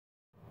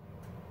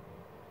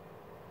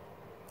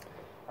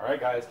All right,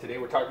 guys, today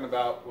we're talking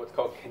about what's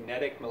called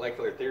kinetic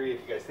molecular theory.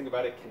 If you guys think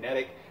about it,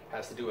 kinetic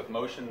has to do with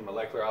motion,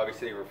 molecular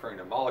obviously referring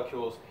to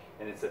molecules,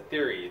 and it's a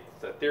theory.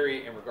 It's a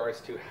theory in regards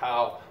to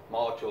how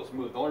molecules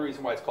move. The only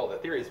reason why it's called a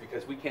theory is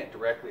because we can't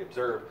directly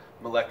observe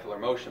molecular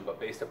motion, but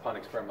based upon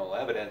experimental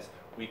evidence,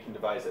 we can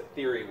devise a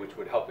theory which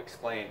would help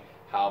explain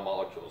how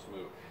molecules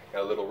move.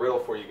 Got a little riddle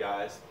for you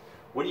guys.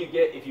 What do you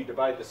get if you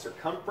divide the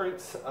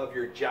circumference of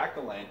your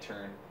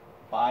jack-o'-lantern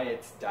by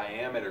its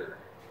diameter?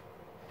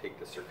 Take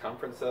the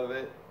circumference of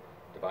it,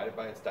 divide it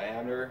by its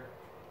diameter.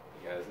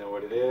 You guys know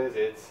what it is.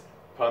 It's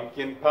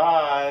pumpkin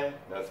pie.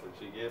 That's what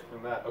you get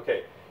from that.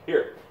 Okay,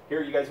 here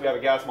you guys, we have a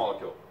gas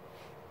molecule.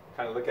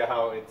 Kind of look at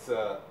how it's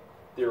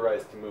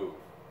theorized to move.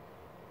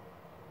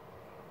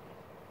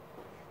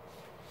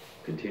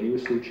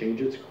 Continuously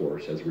change its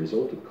course as a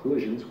result of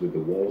collisions with the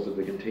walls of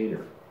the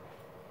container.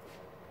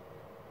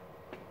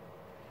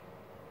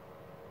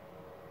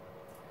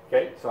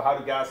 Okay, so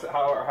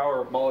how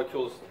are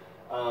molecules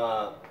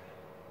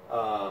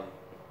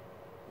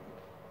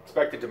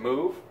expected to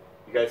move?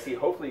 You guys see,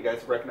 hopefully you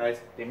guys recognize,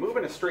 they move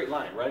in a straight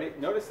line, right?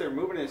 Notice they're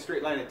moving in a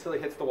straight line until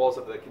it hits the walls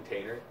of the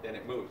container, then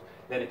it moves,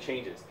 then it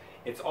changes.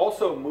 It's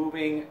also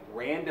moving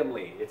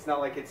randomly. It's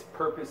not like it's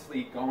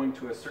purposely going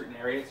to a certain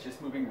area, it's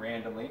just moving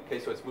randomly. Okay,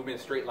 so it's moving in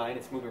a straight line,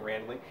 it's moving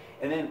randomly.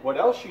 And then what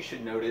else you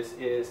should notice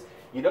is,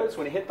 you notice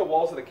when it hit the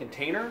walls of the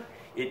container,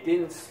 it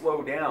didn't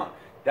slow down.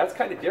 That's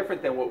kind of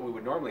different than what we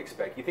would normally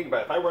expect. You think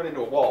about it, if I run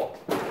into a wall,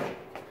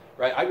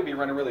 right, I could be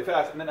running really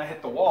fast, and then I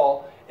hit the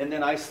wall, and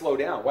then I slow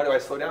down. Why do I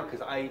slow down?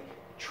 Because I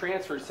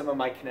transferred some of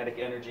my kinetic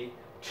energy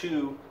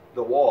to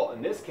the wall.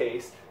 In this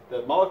case,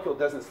 the molecule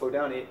doesn't slow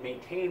down, it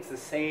maintains the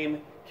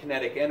same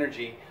kinetic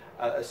energy,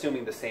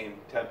 assuming the same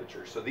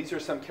temperature. So these are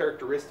some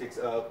characteristics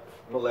of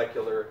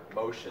molecular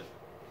motion.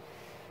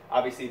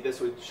 Obviously,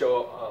 this would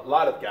show a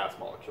lot of gas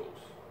molecules.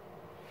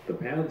 The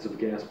paths of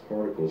gas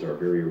particles are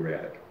very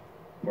erratic.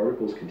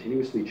 Particles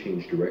continuously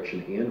change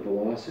direction and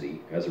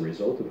velocity as a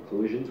result of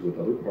collisions with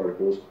other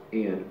particles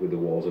and with the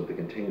walls of the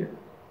container.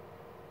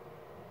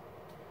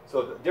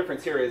 So the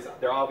difference here is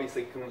they're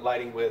obviously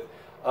colliding with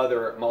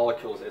other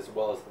molecules as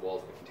well as the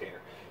walls of the container.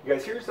 You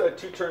guys, here's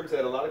two terms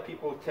that a lot of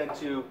people tend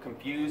to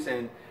confuse,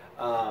 and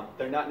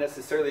they're not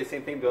necessarily the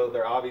same thing, though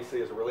there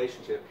obviously is a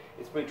relationship.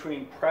 It's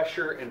between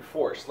pressure and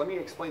force. Let me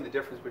explain the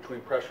difference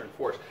between pressure and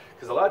force,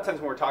 because a lot of times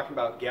when we're talking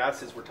about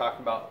gases, we're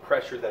talking about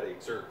pressure that it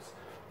exerts.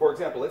 For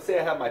example, let's say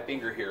I have my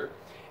finger here,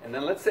 and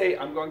then let's say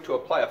I'm going to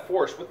apply a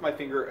force with my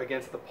finger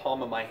against the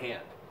palm of my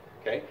hand.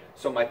 Okay,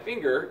 so my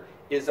finger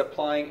is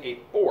applying a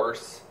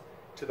force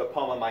to the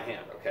palm of my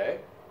hand. Okay,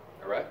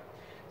 all right.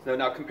 So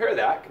now compare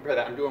that.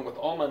 I'm doing it with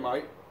all my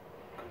might.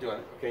 I'm doing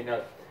it. Okay,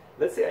 now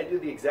let's say I do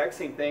the exact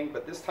same thing,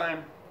 but this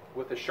time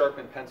with a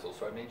sharpened pencil.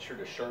 So I made sure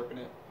to sharpen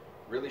it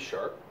really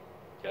sharp.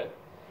 Okay,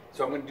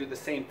 so I'm going to do the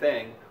same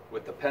thing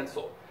with the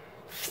pencil.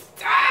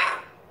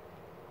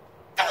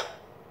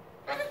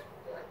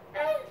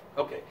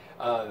 Okay,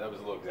 that was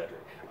a little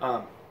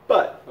exaggerated.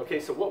 But,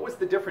 okay, so what was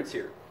the difference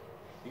here?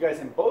 You guys,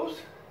 in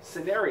both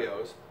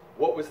scenarios,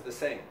 what was the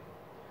same?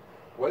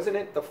 Wasn't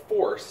it the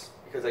force,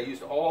 because I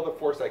used all the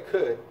force I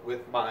could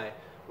with my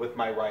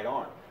right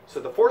arm. So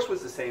the force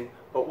was the same,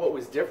 but what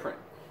was different?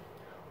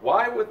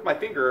 Why with my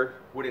finger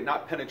would it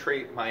not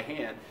penetrate my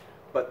hand,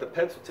 but the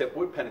pencil tip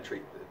would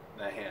penetrate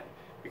the hand?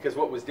 Because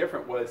what was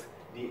different was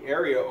the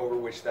area over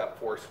which that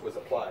force was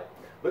applied.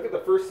 Look at the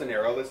first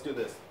scenario. Let's do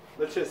this.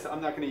 Let's just,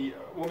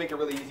 we'll make it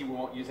really easy, we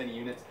won't use any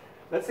units.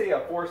 Let's say a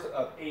force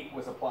of 8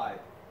 was applied.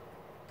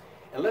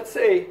 And let's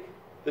say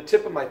the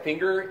tip of my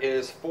finger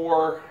is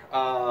 4,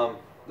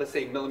 let's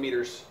say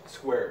millimeters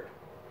squared.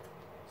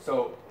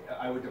 So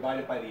I would divide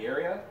it by the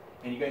area,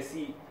 and you guys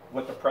see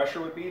what the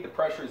pressure would be. The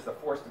pressure is the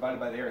force divided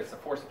by the area. It's the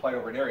force applied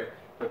over an area.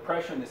 The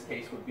pressure in this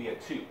case would be a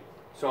 2.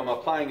 So I'm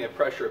applying a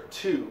pressure of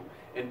 2,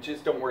 and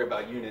just don't worry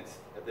about units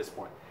at this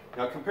point.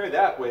 Now compare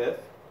that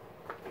with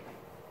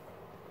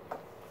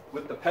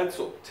the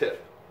pencil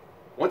tip.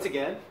 Once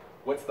again,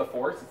 what's the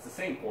force? It's the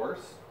same force.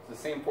 It's the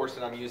same force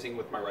that I'm using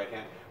with my right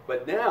hand.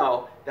 But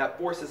now that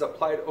force is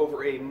applied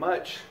over a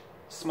much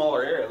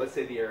smaller area. Let's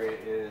say the area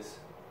is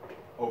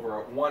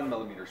over 1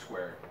 millimeter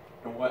squared.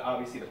 And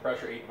obviously the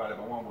pressure 8 divided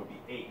by 1 would be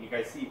 8. And you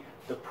guys see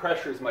the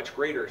pressure is much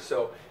greater.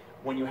 So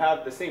when you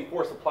have the same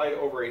force applied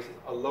over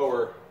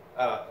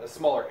a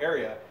smaller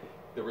area,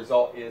 the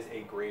result is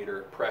a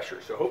greater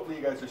pressure. So hopefully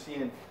you guys are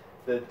seeing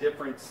the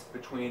difference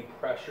between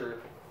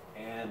pressure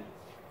and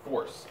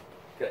force.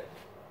 Okay.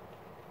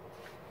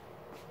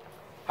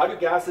 How do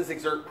gases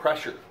exert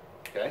pressure?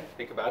 Okay,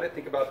 think about it.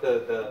 Think about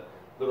the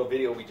little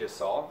video we just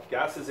saw.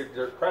 Gases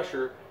exert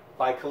pressure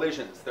by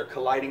collisions. They're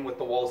colliding with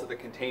the walls of the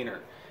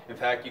container. In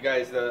fact, you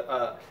guys,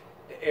 the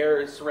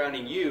air is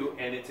surrounding you,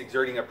 and it's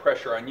exerting a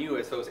pressure on you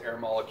as those air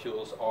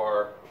molecules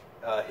are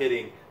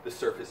hitting the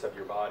surface of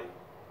your body.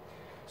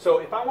 So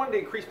if I wanted to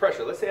increase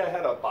pressure, let's say I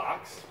had a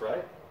box,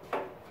 right,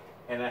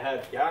 and I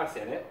had gas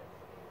in it.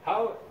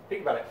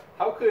 Think about it,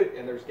 how could,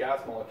 and there's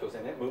gas molecules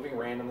in it, moving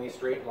randomly,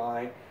 straight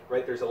line,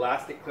 right? There's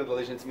elastic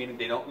collisions, meaning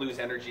they don't lose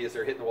energy as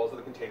they're hitting the walls of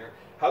the container.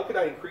 How could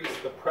I increase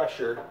the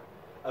pressure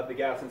of the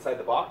gas inside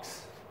the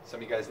box?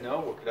 Some of you guys know.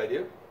 What could I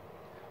do?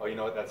 Oh, you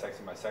know what? That's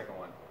actually my second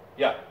one.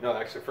 Yeah, no,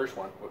 actually first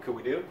one. What could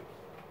we do?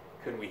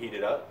 Couldn't we heat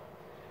it up?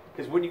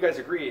 Because wouldn't you guys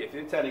agree, if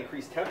it's at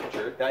increased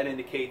temperature, that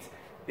indicates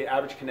the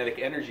average kinetic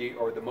energy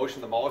or the motion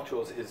of the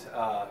molecules is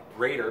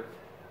greater.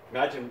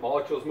 Imagine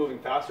molecules moving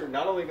faster.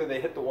 Not only do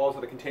they hit the walls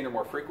of the container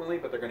more frequently,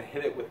 but they're going to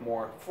hit it with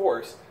more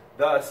force,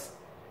 thus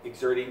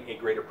exerting a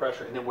greater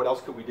pressure. And then what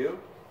else could we do?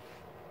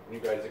 You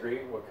guys agree?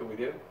 What could we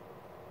do?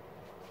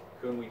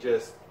 Couldn't we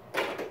just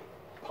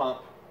pump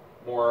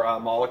more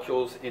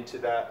molecules into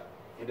that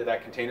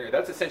container?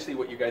 That's essentially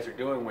what you guys are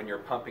doing when you're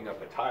pumping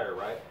up a tire,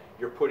 right?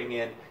 You're pumping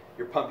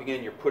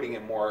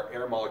in more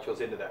air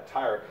molecules into that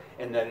tire,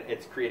 and then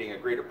it's creating a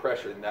greater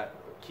pressure, and that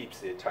keeps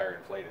the tire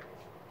inflated.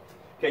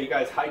 Okay, you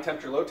guys, high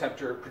temperature, low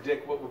temperature,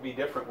 predict what will be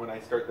different when I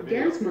start the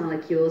video. Gas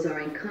molecules are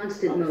in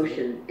constant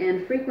motion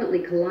and frequently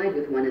collide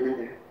with one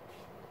another.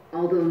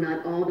 Although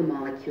not all the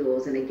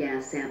molecules in a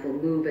gas sample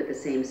move at the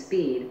same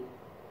speed,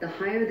 the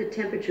higher the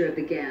temperature of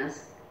the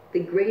gas, the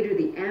greater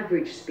the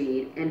average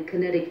speed and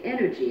kinetic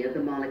energy of the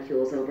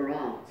molecules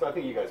overall. So I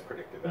think you guys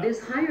predicted that.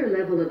 This higher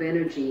level of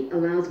energy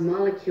allows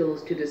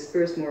molecules to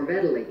disperse more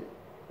readily,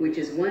 which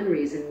is one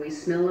reason we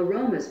smell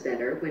aromas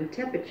better when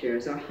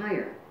temperatures are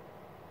higher.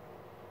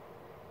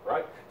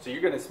 Right? So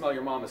you're going to smell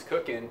your mama's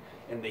cooking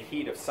in the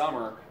heat of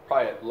summer,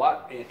 probably a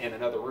lot in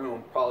another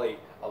room, probably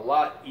a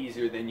lot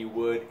easier than you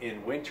would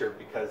in winter,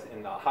 because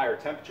in the higher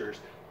temperatures,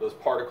 those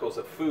particles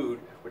of food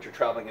which are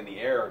traveling in the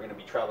air are going to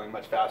be traveling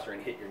much faster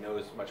and hit your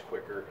nose much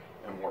quicker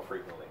and more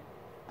frequently.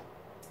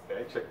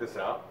 Okay, check this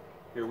out.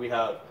 Here we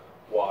have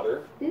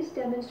water. This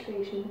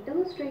demonstration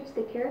illustrates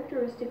the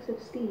characteristics of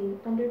steam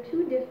under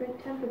two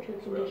different temperature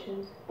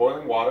conditions.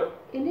 Boiling water.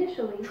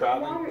 Initially,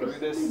 traveling water through is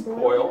this simply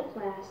boiled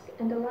coil. in a flask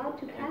and allowed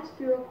to pass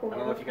through a coil. I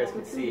don't know if you guys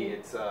can see,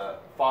 it's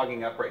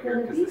fogging up right here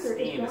when because the the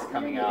beaker steam is dropped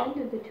coming near the out.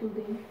 end of the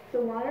tubing,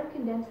 the water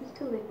condenses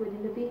to liquid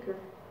in the beaker.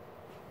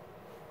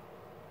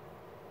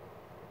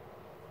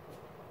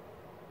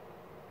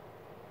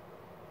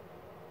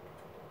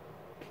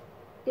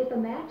 If a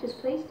match is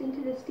placed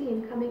into the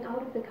steam coming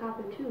out of the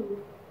copper tube,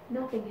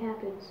 nothing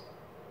happens.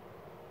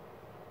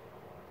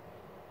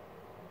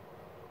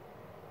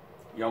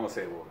 You almost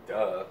say, well,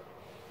 duh.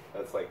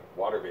 That's like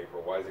water vapor.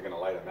 Why is it going to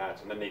light a match?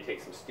 And then they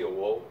take some steel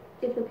wool.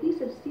 If a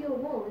piece of steel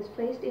wool is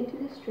placed into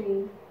the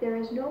stream, there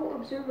is no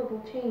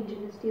observable change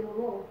in the steel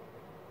wool.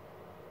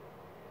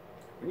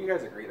 Wouldn't you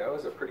guys agree that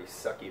was a pretty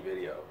sucky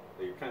video?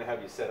 They kind of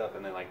have you set up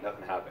and then like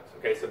nothing happens.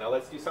 Okay, so now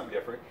let's do something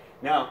different.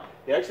 Now,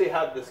 they actually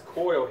have this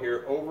coil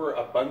here over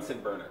a Bunsen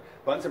burner.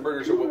 Bunsen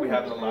burners are what we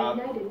have in the lab.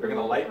 They're going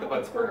to light the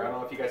Bunsen burner. I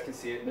don't know if you guys can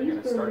see it. They're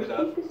going to start it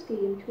up. These burners heat the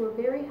steam to a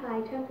very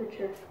high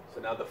temperature.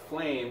 So now the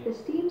flame... The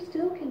steam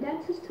still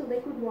condenses to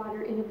liquid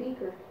water in a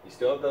beaker. You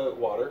still have the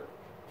water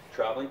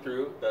traveling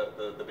through,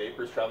 the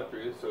vapors traveling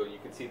through, so you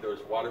can see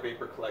there's water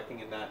vapor collecting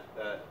in that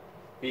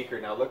beaker.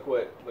 Now look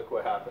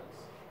what happens.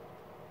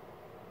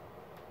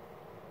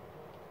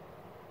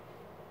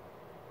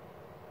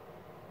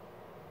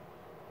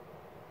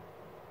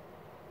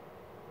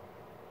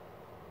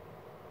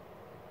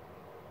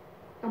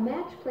 A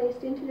match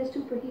placed into the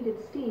superheated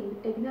steam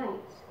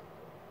ignites.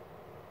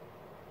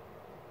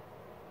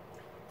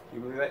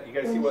 You believe that? You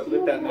guys see When what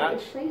lit that match?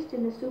 is placed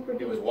in the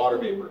superheated It was water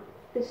steam, vapor.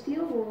 the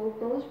steel wool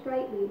glows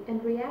brightly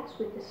and reacts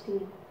with the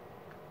steam.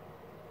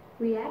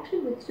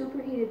 Reaction with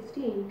superheated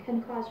steam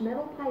can cause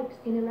metal pipes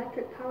in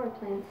electric power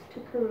plants to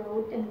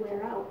corrode and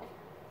wear out.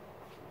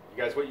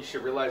 You guys, what you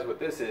should realize with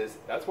this is,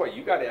 that's why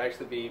you got to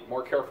actually be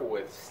more careful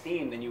with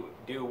steam than you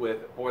do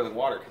with boiling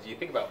water. Because you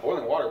think about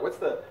boiling water, what's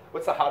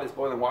the hottest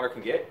boiling water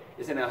can get?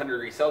 Isn't 100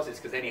 degrees Celsius,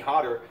 because any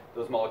hotter,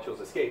 those molecules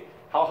escape.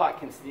 How hot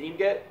can steam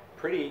get?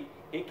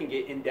 It can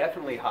get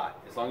indefinitely hot,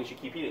 as long as you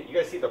keep heating it. You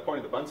guys see the point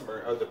of the Bunsen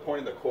burner, or the point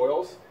of the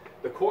coils?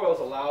 The coils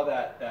allow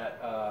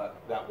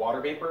that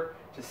water vapor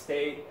to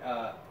stay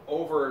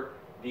over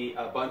the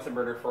Bunsen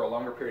burner for a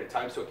longer period of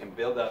time, so it can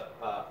build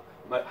up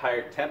much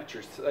higher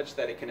temperatures such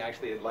that it can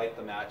actually light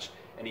the match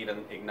and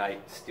even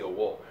ignite steel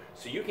wool.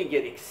 So you can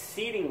get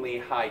exceedingly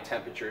high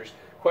temperatures.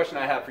 Question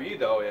I have for you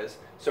though is,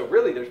 so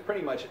really there's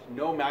pretty much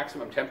no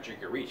maximum temperature you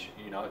can reach.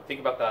 You know, think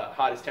about the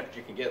hottest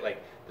temperature you can get,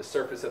 like the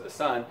surface of the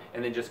sun,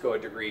 and then just go a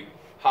degree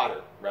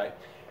hotter, right?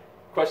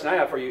 Question I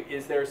have for you,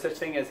 is there such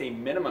thing as a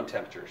minimum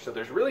temperature? So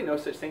there's really no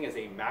such thing as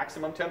a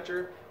maximum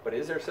temperature, but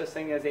is there such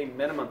thing as a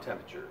minimum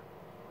temperature?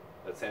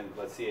 Let's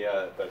see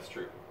if that's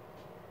true.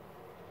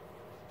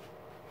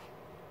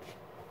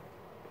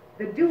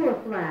 The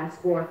Dewar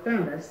flask or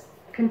thermos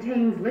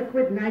contains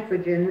liquid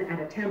nitrogen at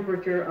a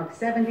temperature of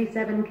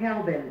 77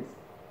 kelvins.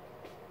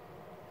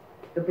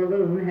 The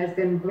balloon has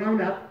been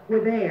blown up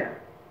with air.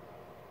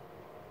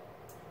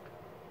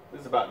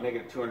 This is about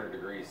negative 200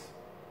 degrees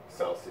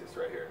Celsius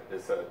right here.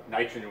 This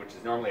nitrogen, which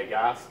is normally a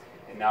gas,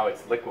 and now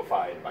it's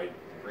liquefied by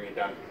bringing it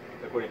down.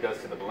 Look what it does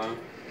to the balloon.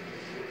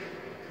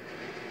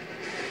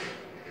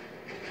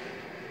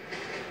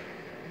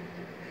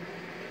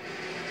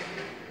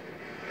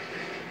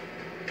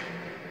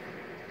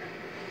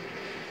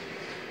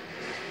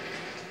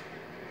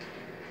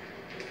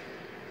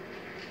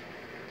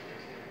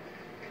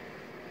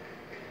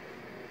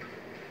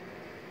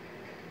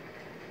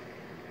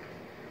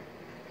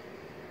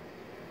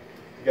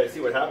 guys see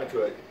what happened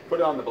to it. Put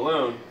it on the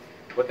balloon.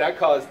 What that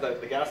caused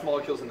the gas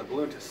molecules in the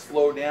balloon to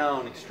slow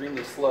down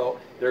extremely slow.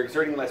 They're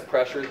exerting less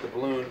pressure. The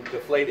balloon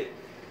deflated.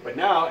 But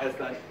now, as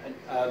the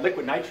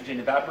liquid nitrogen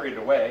evaporated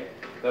away,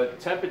 the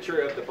temperature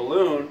of the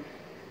balloon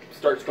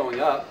starts going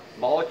up.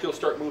 Molecules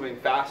start moving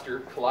faster,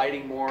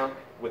 colliding more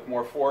with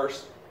more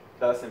force,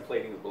 thus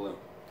inflating the balloon.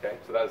 Okay,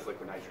 so that is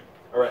liquid nitrogen.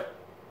 All right.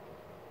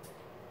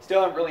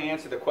 Still haven't really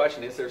answered the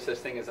question, is there such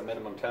thing as a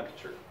minimum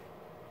temperature?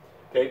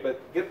 Okay,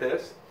 but get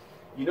this.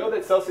 You know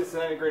that Celsius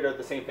and centigrade are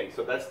the same thing,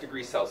 so that's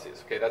degrees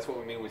Celsius. Okay, that's what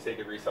we mean when we say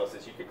degrees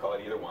Celsius. You could call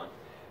it either one.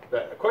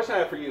 But the question I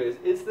have for you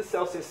is the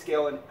Celsius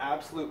scale an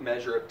absolute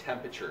measure of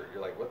temperature?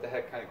 You're like, what the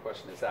heck kind of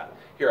question is that?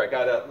 Here, I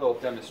got a little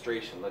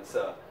demonstration. What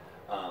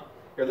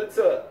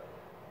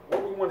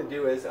we want to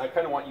do is, I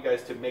kind of want you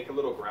guys to make a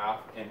little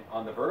graph, and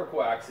on the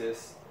vertical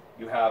axis,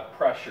 you have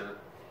pressure,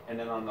 and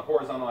then on the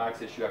horizontal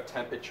axis, you have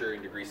temperature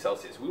in degrees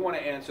Celsius. We want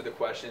to answer the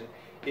question,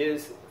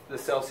 is the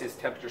Celsius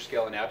temperature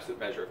scale an absolute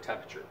measure of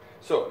temperature?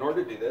 So in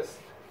order to do this,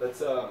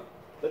 let's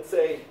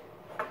say,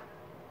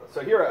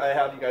 so here I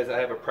have you guys, I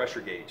have a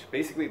pressure gauge.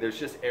 Basically, there's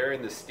just air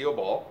in this steel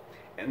ball,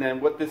 and then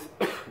what this,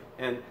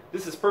 and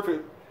this is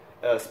perfect,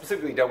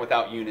 specifically done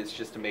without units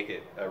just to make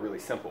it really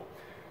simple.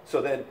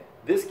 So then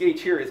this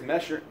gauge here is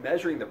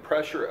measuring the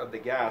pressure of the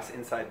gas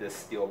inside this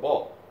steel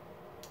ball.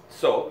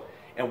 So,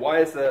 and why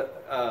is the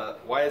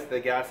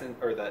gas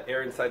or the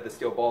air inside the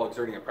steel ball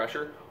exerting a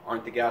pressure?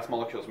 Aren't the gas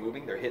molecules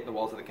moving? They're hitting the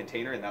walls of the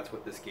container, and that's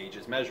what this gauge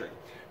is measuring.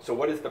 So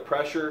what is the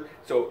pressure?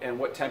 So, and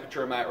what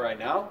temperature am I at right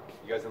now?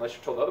 You guys, unless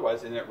you're told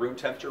otherwise, isn't it room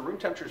temperature? Room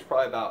temperature is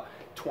probably about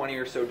 20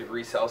 or so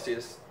degrees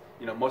Celsius.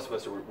 You know, most of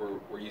us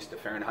we're used to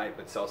Fahrenheit,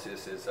 but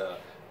Celsius is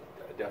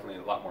definitely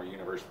a lot more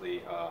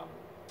universally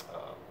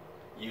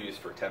used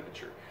for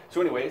temperature. So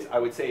anyways, I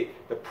would say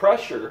the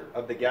pressure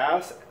of the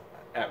gas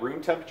at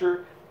room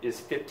temperature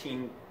is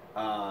 15.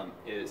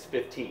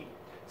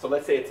 So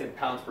let's say it's in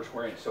pounds per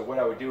square inch. So what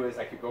I would do is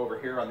I could go over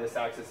here on this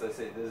axis, let's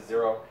say this is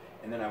 0,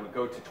 and then I would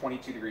go to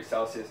 22 degrees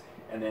Celsius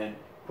and then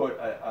put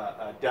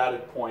a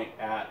dotted point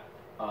at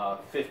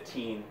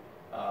 15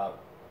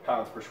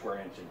 pounds per square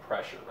inch in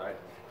pressure, right?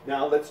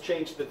 Now let's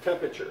change the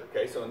temperature,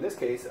 okay? So in this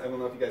case, I don't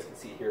know if you guys can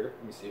see here.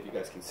 Let me see if you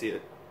guys can see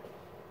it.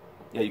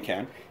 Yeah, you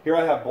can. Here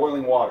I have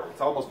boiling water.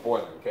 It's almost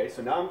boiling, okay?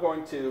 So now I'm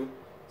going to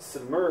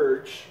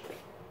submerge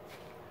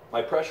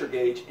my pressure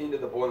gauge into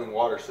the boiling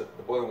water so that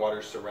the boiling water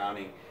is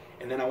surrounding.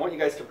 And then I want you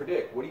guys to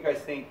predict, what do you guys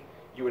think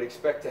you would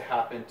expect to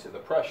happen to the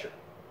pressure?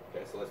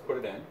 Okay, so let's put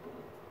it in.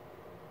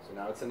 So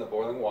now it's in the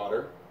boiling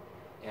water.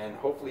 And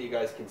hopefully you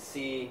guys can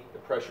see the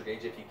pressure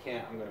gauge. If you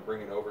can't, I'm going to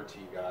bring it over to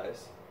you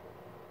guys.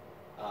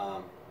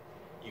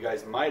 You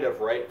guys might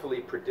have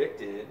rightfully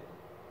predicted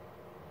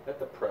that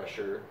the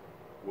pressure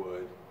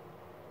would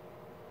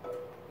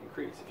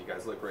increase. If you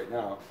guys look right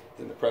now, it's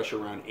in the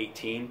pressure around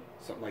 18,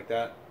 something like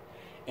that.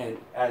 And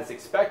as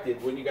expected,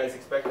 wouldn't you guys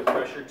expect the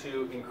pressure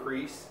to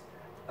increase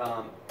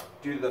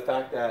due to the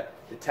fact that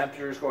the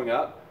temperature is going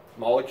up?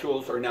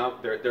 Molecules are now,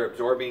 they're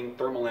absorbing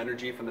thermal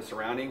energy from the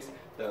surroundings.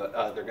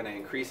 They're going to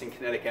increase in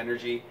kinetic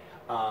energy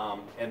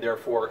and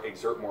therefore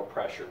exert more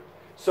pressure.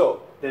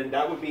 So then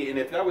that would be, and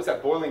if that was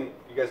at boiling,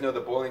 you guys know the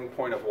boiling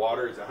point of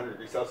water is 100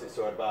 degrees Celsius.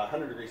 So at about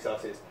 100 degrees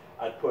Celsius,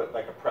 I'd put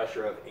like a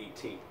pressure of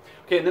 18.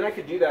 Okay, and then I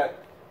could do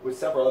that with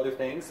several other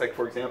things. Like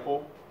for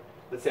example,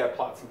 let's say I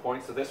plot some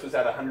points. So this was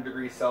at 100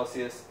 degrees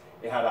Celsius.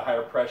 It had a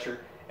higher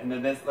pressure. And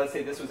then let's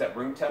say this was at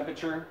room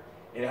temperature.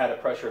 It had a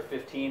pressure of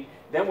 15.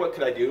 Then what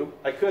could I do?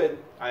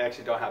 I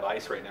actually don't have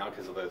ice right now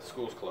because the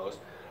school's closed.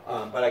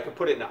 But I could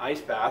put it in an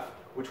ice bath,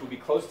 which would be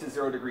close to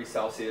 0 degrees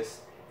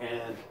Celsius.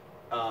 And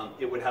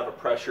it would have a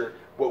pressure.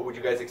 What would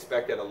you guys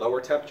expect at a lower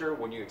temperature?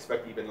 When you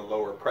expect even a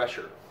lower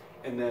pressure.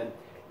 And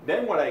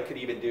then what I could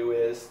even do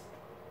is,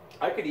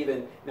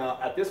 now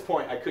at this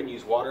point I couldn't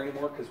use water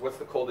anymore because what's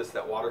the coldest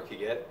that water could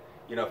get?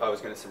 You know, if I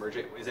was going to submerge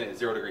it, isn't it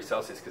 0 degrees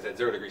Celsius? Because at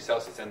 0 degrees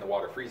Celsius then the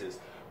water freezes.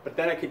 But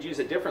then I could use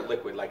a different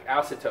liquid like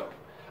acetone.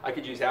 I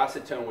could use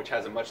acetone, which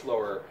has a much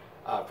lower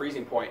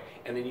freezing point,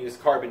 and then use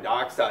carbon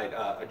dioxide,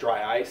 a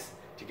dry ice,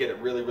 to get it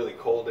really, really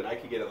cold, and I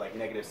could get it like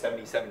negative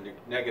 70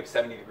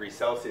 degrees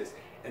Celsius,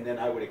 and then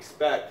I would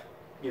expect,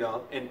 you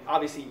know, and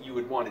obviously you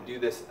would want to do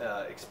this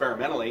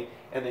experimentally,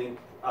 and then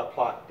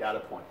plot data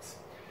points.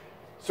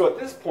 So at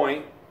this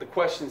point, the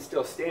question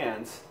still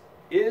stands,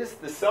 is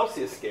the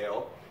Celsius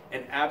scale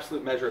an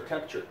absolute measure of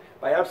temperature?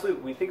 By absolute,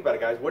 when we think about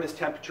it, guys, what does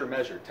temperature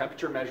measure?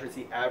 Temperature measures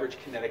the average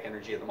kinetic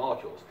energy of the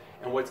molecules.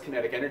 And what's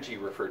kinetic energy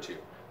refer to?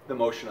 The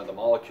motion of the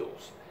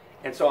molecules.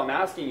 And so I'm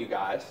asking you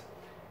guys,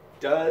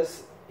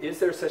 is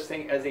there such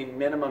thing as a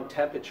minimum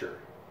temperature?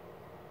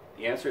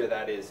 The answer to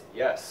that is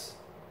yes.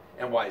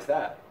 And why is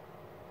that?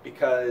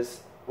 Because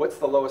what's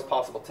the lowest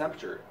possible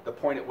temperature? The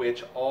point at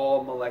which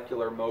all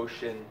molecular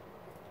motion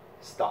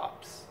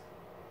stops.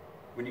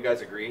 Wouldn't you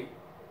guys agree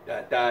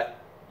that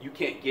you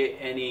can't get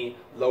any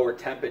lower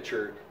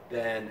temperature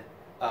than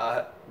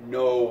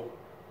no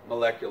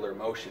molecular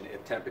motion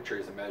if temperature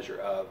is a measure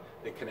of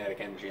the kinetic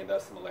energy and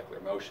thus the molecular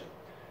motion?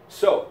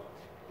 So,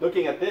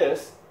 looking at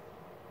this,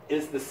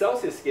 is the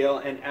Celsius scale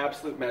an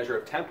absolute measure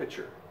of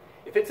temperature?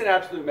 if it's an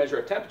absolute measure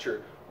of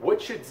temperature,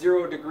 what should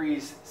 0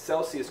 degrees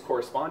Celsius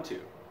correspond to?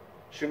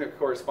 Shouldn't it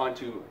correspond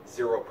to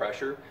 0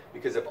 pressure?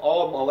 Because if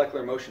all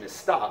molecular motion is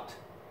stopped,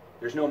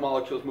 there's no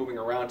molecules moving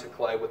around to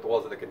collide with the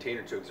walls of the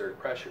container to exert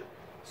pressure.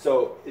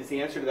 So is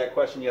the answer to that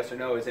question yes or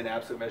no? Is it an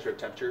absolute measure of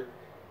temperature?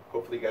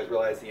 Hopefully you guys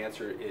realize the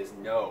answer is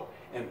no.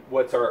 And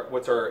what's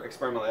our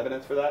experimental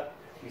evidence for that?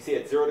 We see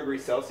at 0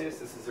 degrees Celsius,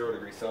 this is 0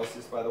 degrees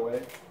Celsius, by the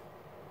way,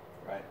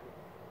 right?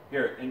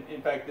 Here,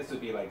 in fact, this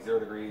would be like 0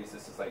 degrees,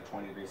 this is like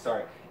 20 degrees.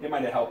 Sorry, it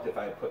might have helped if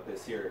I had put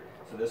this here.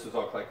 So this was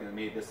all collecting to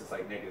me. This is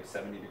like negative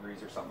 70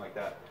 degrees or something like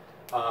that.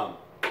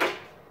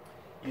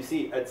 You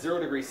see, at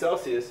 0 degrees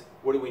Celsius,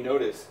 what do we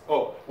notice?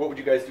 Oh, what would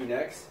you guys do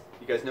next?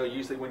 You guys know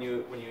usually when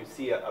you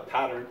see a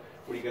pattern,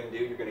 what are you going to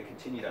do? You're going to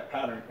continue that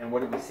pattern. And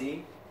what do we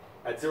see?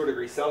 At 0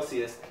 degrees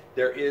Celsius,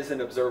 there is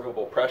an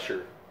observable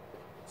pressure.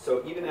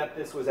 So even if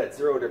this was at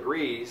 0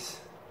 degrees,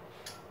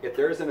 if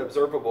there is an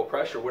observable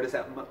pressure,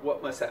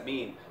 what must that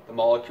mean? The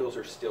molecules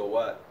are still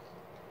what?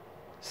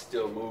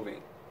 Still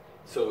moving.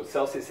 So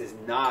Celsius is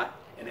not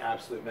an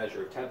absolute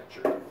measure of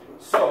temperature.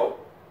 So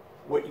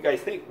what you guys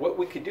think, what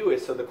we could do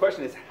is, so the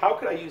question is, how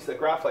could I use the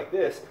graph like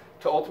this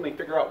to ultimately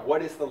figure out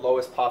what is the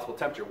lowest possible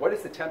temperature? What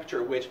is the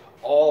temperature at which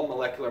all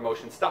molecular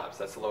motion stops?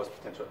 That's the lowest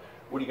potential.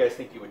 What do you guys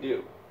think you would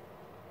do?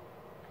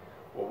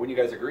 Well, wouldn't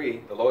you guys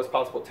agree? The lowest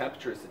possible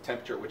temperature is the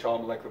temperature at which all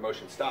molecular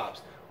motion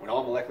stops. When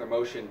all molecular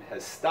motion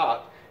has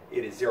stopped,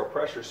 it is 0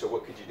 pressure, so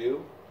what could you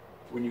do?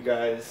 Wouldn't you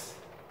guys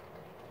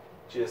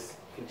just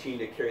continue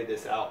to carry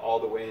this out all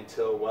the way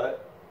until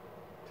what?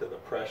 Till the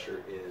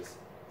pressure is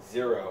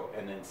 0,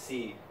 and then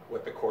see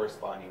what the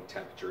corresponding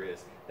temperature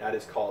is. That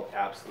is called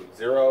absolute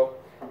 0.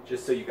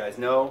 Just so you guys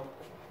know,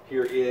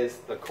 here is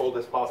the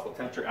coldest possible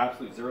temperature.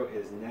 Absolute 0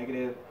 is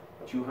negative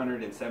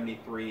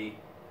 273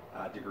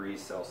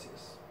 degrees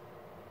Celsius.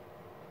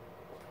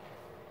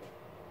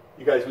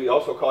 You guys, we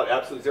also call it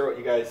absolute 0.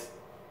 You guys,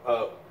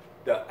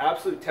 the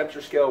absolute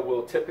temperature scale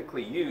we'll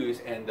typically use,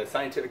 and the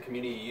scientific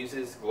community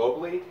uses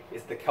globally,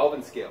 is the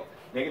Kelvin scale.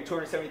 Negative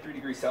 273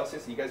 degrees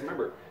Celsius. And you guys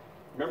remember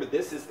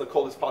this is the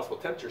coldest possible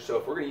temperature. So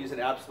if we're going to use an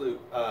absolute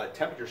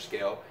temperature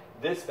scale,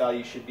 this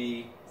value should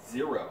be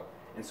 0.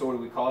 And so what do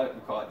we call it?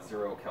 We call it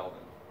 0 Kelvin.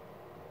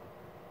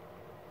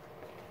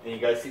 And you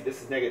guys see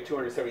this is negative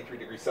 273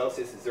 degrees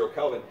Celsius is 0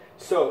 Kelvin.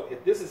 So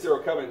if this is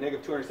 0 Kelvin at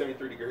negative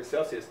 273 degrees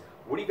Celsius,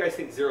 what do you guys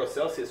think 0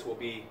 Celsius will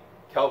be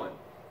Kelvin?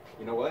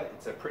 You know what?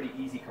 It's a pretty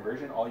easy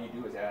conversion. All you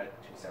do is add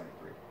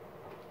 273.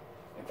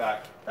 In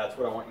fact, that's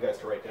what I want you guys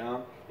to write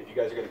down. If you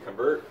guys are going to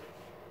convert,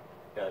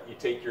 you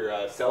take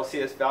your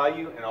Celsius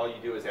value, and all you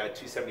do is add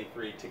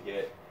 273 to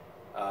get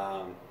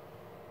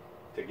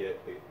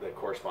the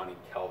corresponding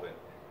Kelvin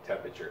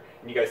temperature.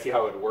 And you guys see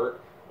how it would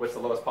work? What's the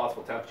lowest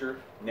possible temperature?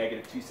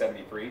 Negative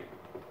 273.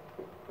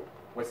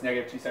 What's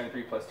negative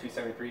 273 plus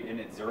 273? Isn't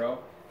it 0?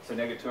 So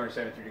negative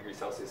 273 degrees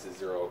Celsius is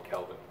 0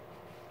 Kelvin.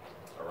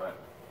 All right.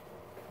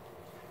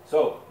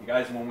 So, you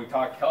guys, when we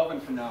talk Kelvin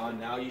from now on,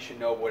 now you should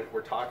know what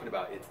we're talking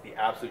about. It's the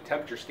absolute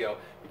temperature scale,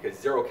 because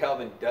 0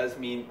 Kelvin does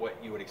mean what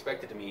you would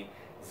expect it to mean,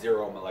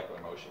 0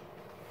 molecular motion.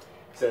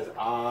 It says,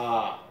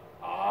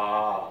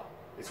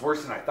 it's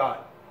worse than I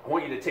thought. I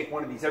want you to take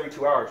one of these every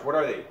 2 hours. What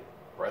are they?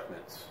 Breath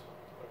mints.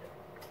 Okay.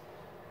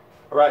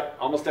 All right,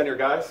 almost done here,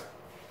 guys.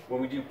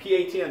 When we do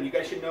PATM, you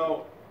guys should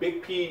know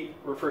big P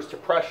refers to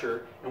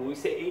pressure, and when we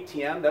say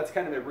ATM, that's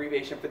kind of an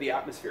abbreviation for the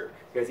atmosphere.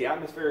 Because the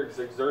atmosphere is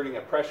exerting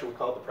a pressure, we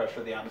call it the pressure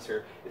of the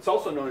atmosphere. It's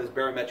also known as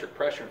barometric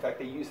pressure. In fact,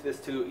 they use this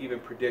to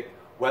even predict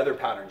weather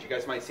patterns. You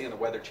guys might see on the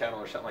Weather Channel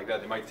or something like that,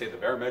 they might say the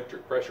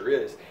barometric pressure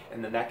is,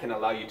 and then that can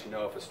allow you to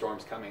know if a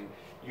storm's coming.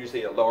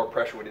 Usually a lower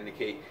pressure would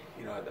indicate,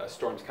 you know, a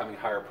storm's coming,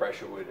 higher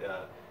pressure would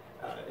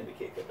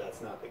indicate that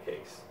that's not the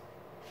case.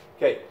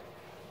 Okay,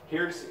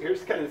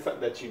 here's kind of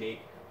something that's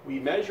unique. We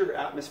measure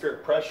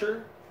atmospheric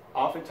pressure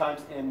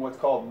oftentimes in what's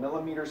called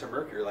millimeters of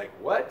mercury. Like,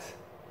 what?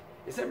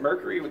 Isn't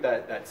mercury with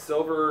that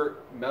silver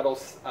metal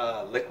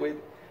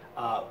liquid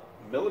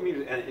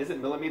millimeter, and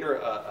isn't millimeter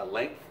a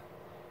length?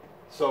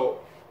 So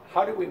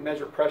how do we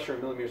measure pressure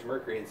in millimeters of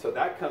mercury? And so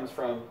that comes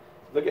from,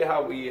 look at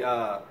how we,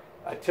 a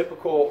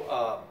typical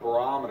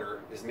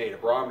barometer is made. A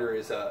barometer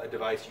is a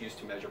device used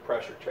to measure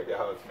pressure. Check out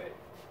how it's made.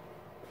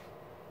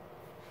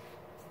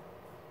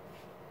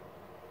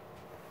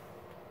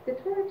 The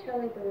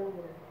Torricelli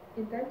barometer,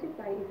 invented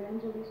by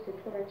Evangelista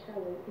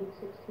Torricelli in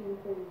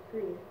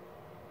 1643,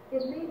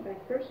 is made by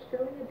first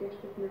filling a dish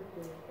with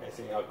mercury. And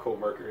see how cool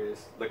mercury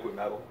is? Liquid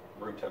metal,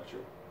 room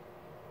temperature.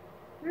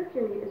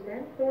 Mercury is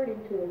then poured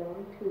into a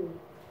long tube.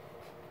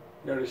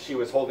 Notice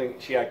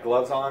she had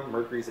gloves on.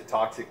 Mercury is a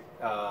toxic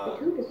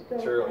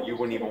material. You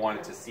wouldn't even want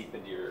it to seep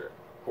into your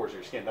pores of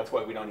your skin. That's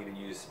why we don't even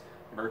use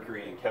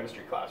mercury in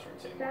chemistry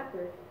classrooms anymore.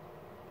 Evaporated.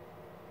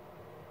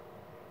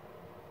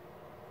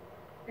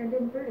 And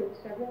inverted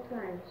several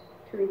times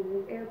to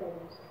remove air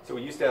bubbles. So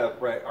we used to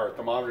have, right, our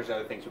thermometers and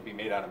other things would be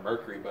made out of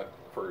mercury, but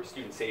for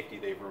student safety,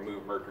 they've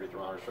removed mercury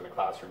thermometers from the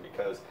classroom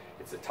because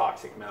it's a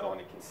toxic metal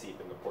and it can seep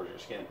in the pores of your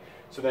skin.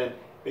 So then,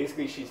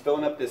 basically, she's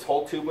filling up this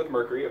whole tube with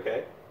mercury,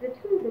 okay? The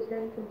tube is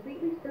then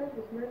completely filled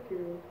with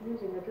mercury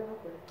using a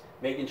dropper.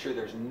 Making sure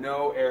there's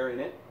no air in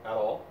it at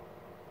all.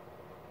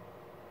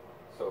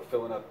 So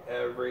filling up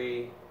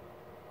every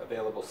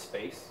available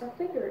space. A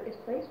finger is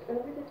placed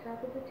over the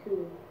top of the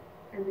tube,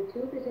 and the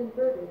tube is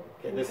inverted.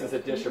 Okay, this is a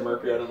dish of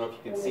mercury. I don't know if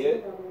you can see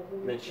it.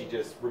 And then she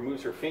just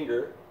removes her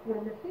finger.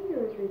 When the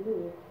finger is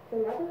removed, the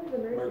level of the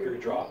mercury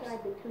drops.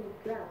 inside the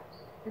tube drops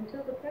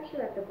until the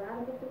pressure at the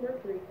bottom of the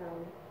mercury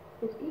column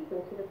is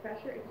equal to the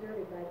pressure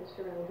exerted by the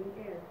surrounding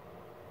air.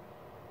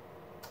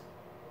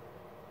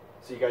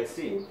 So you guys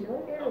see. Since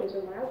no air is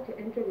allowed to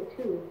enter the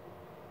tube,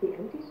 the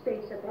empty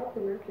space above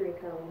the mercury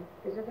column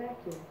is a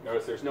vacuum.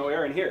 Notice there's no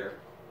air in here.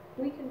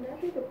 We can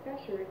measure the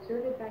pressure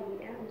exerted by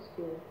the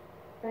atmosphere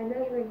by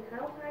measuring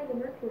how high the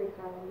mercury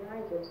column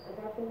rises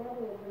above the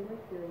level of the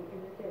mercury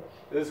in the dish.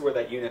 This is where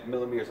that unit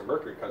millimeters of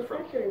mercury comes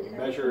from.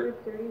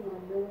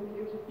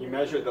 You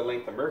measure the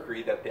length of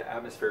mercury that the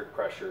atmospheric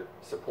pressure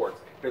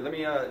supports. Here, let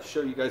me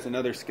show you guys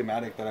another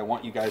schematic that I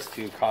want you guys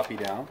to copy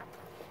down.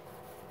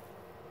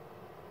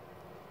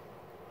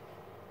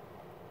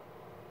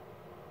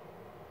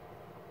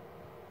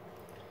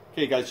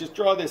 Okay, guys, just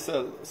draw this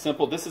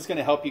simple. This is going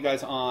to help you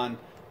guys on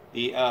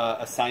the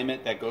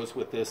assignment that goes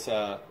with this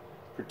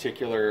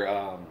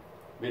particular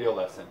video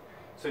lesson.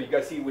 So you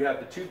guys see we have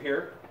the tube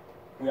here.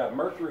 We have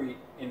mercury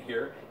in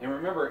here. And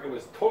remember, it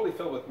was totally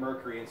filled with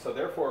mercury. And so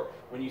therefore,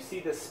 when you see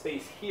this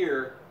space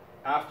here,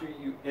 after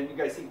you, and you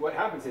guys see what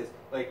happens is,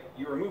 like,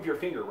 you remove your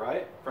finger,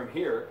 right, from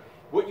here.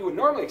 What you would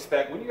normally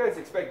expect, when you guys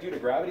expect due to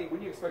gravity,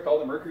 wouldn't you expect all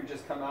the mercury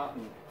just come out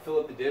and fill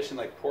up the dish and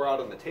like pour out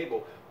on the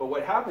table? But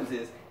what happens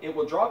is it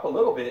will drop a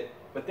little bit,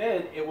 but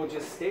then it will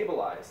just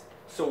stabilize.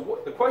 So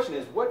the question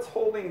is, what's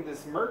holding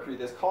this mercury,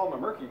 this column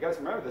of mercury? You guys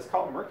remember this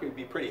column of mercury would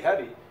be pretty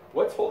heavy.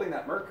 What's holding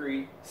that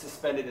mercury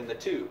suspended in the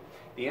tube?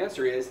 The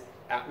answer is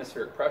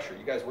atmospheric pressure.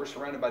 You guys, we're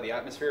surrounded by the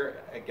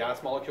atmosphere,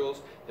 gas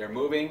molecules. They're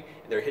moving,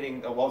 they're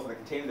hitting the walls of the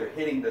container, they're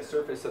hitting the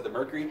surface of the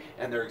mercury,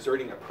 and they're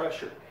exerting a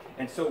pressure.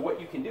 And so what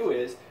you can do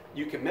is,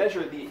 you can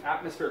measure the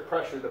atmospheric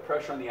pressure, the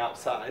pressure on the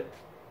outside.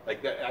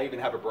 Like that, I even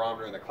have a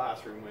barometer in the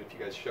classroom. If you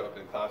guys show up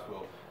in class,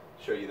 we'll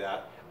show you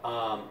that.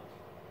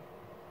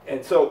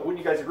 And so, wouldn't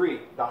you guys agree?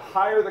 The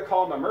higher the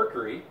column of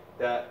mercury,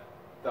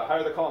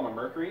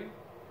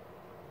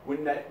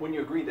 wouldn't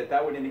you agree that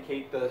that would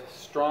indicate the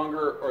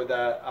stronger or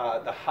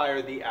the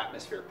higher the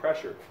atmospheric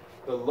pressure?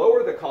 The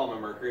lower the column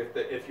of mercury,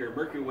 if your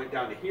mercury went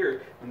down to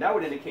here, then that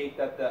would indicate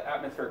that the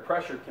atmospheric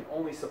pressure can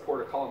only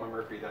support a column of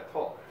mercury that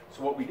tall.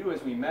 So what we do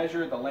is we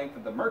measure the length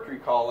of the mercury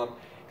column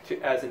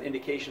as an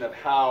indication of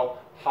how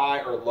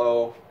high or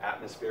low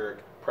atmospheric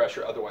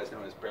pressure, otherwise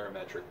known as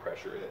barometric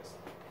pressure, is.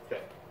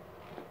 Okay.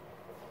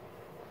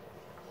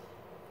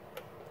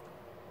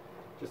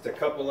 Just a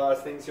couple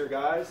last things here,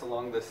 guys,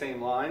 along the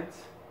same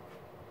lines.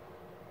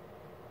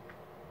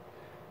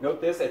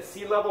 Note this, at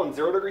sea level and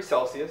 0 degrees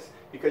Celsius,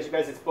 because you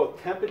guys, it's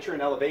both temperature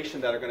and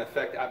elevation that are going to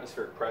affect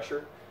atmospheric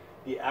pressure.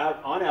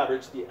 On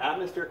average, the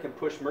atmosphere can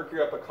push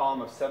mercury up a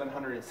column of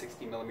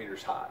 760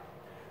 millimeters high.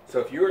 So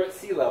if you're at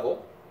sea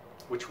level,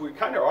 which we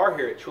kind of are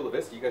here at Chula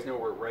Vista, you guys know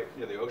we're right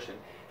near the ocean.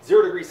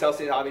 0 degrees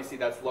Celsius, obviously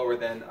that's lower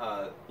than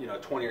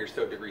 20 or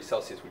so degrees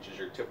Celsius, which is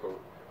your typical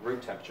room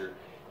temperature.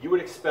 You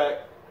would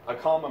expect a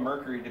column of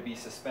mercury to be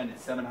suspended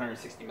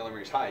 760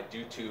 millimeters high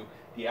due to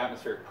the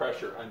atmospheric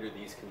pressure under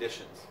these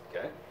conditions.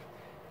 Okay.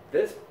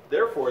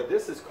 Therefore,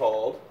 this is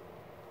called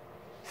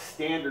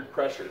standard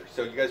pressure.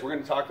 So you guys, we're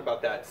going to talk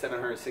about that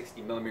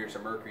 760 millimeters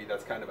of mercury.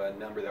 That's kind of a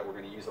number that we're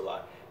going to use a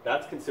lot.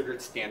 That's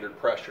considered standard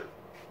pressure.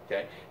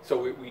 Okay,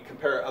 so we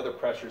compare other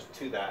pressures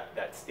to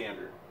that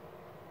standard.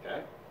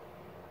 Okay,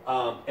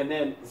 and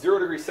then 0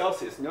 degrees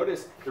Celsius.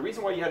 Notice the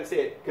reason why you had to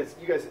say it, because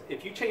you guys,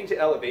 if you change the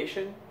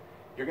elevation,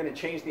 you're going to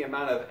change the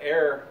amount of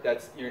air.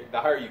 The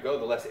higher you go,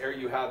 the less air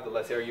you have, the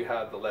less air you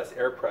have, the less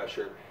air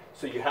pressure.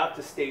 So you have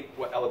to state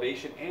what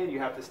elevation, and you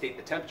have to state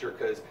the temperature,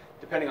 because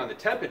depending on the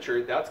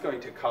temperature, that's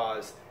going to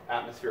cause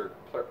atmospheric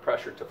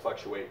pressure to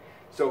fluctuate.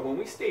 So when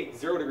we state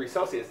 0 degrees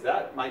Celsius,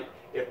 that might,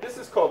 if this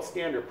is called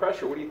standard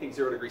pressure, what do you think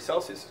 0 degrees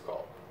Celsius is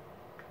called?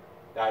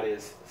 That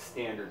is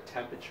standard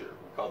temperature.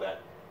 We call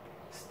that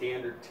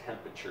standard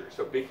temperature.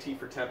 So big T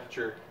for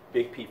temperature,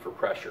 big P for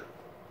pressure.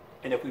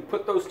 And if we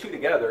put those two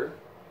together,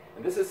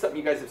 and this is something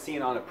you guys have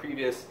seen on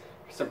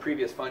some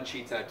previous fun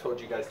sheets, and I've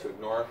told you guys to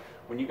ignore.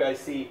 When you guys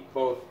see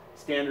both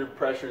standard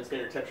pressure and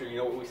standard temperature, you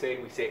know what we say?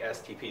 We say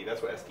STP.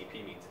 That's what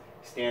STP means,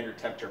 standard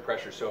temperature and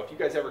pressure. So if you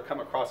guys ever come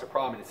across a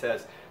problem and it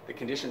says the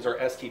conditions are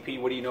STP,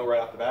 what do you know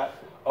right off the bat?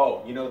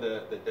 Oh, you know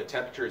the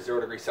temperature is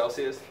 0 degrees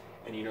Celsius,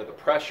 and you know the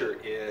pressure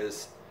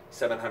is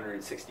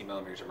 760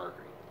 millimeters of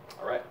mercury.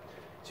 All right.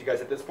 So you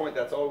guys, at this point,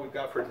 that's all we've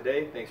got for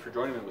today. Thanks for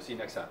joining me, and we'll see you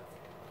next time.